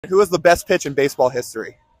Who has the best pitch in baseball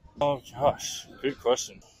history? Oh gosh, good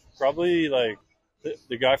question. Probably like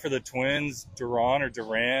the guy for the Twins, Duran,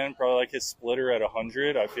 probably like his splitter at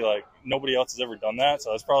 100. I feel like nobody else has ever done that, so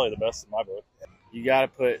that's probably the best in my book. You got to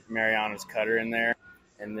put Mariano's cutter in there,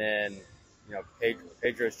 and then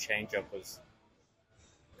Pedro's changeup was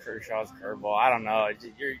Kershaw's curveball. I don't know.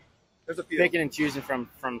 You're There's a few. picking and choosing from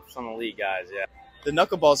some elite guys. Yeah. The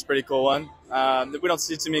knuckleball is a pretty cool one. We don't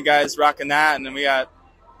see too many guys rocking that, and then we got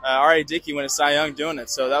R.A. Dickey win a Cy Young doing it,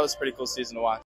 so that was a pretty cool season to watch.